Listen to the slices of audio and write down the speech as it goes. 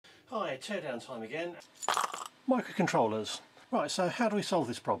Hi, teardown time again. Microcontrollers. Right, so how do we solve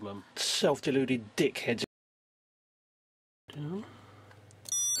this problem? Self-deluded dickheads. Down.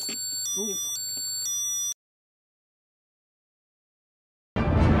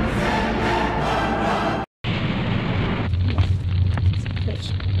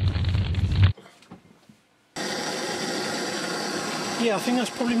 Yes. Yeah, I think that's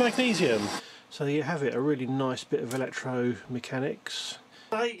probably magnesium. So there you have it, a really nice bit of electromechanics.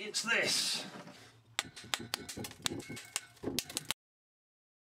 Hey, it's this.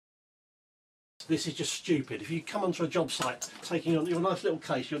 This is just stupid. If you come onto a job site taking on your nice little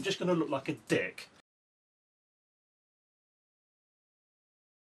case, you're just going to look like a dick.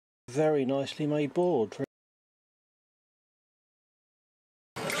 Very nicely made board.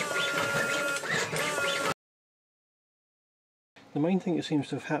 The main thing that seems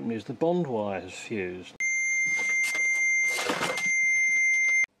to have happened is the bond wire has fused.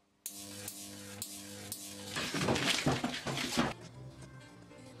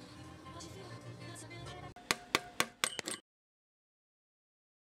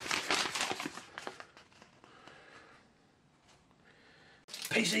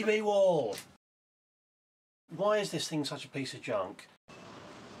 PCB wall! Why is this thing such a piece of junk?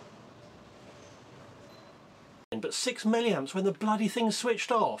 But 6 milliamps when the bloody thing's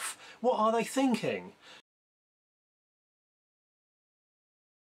switched off. What are they thinking?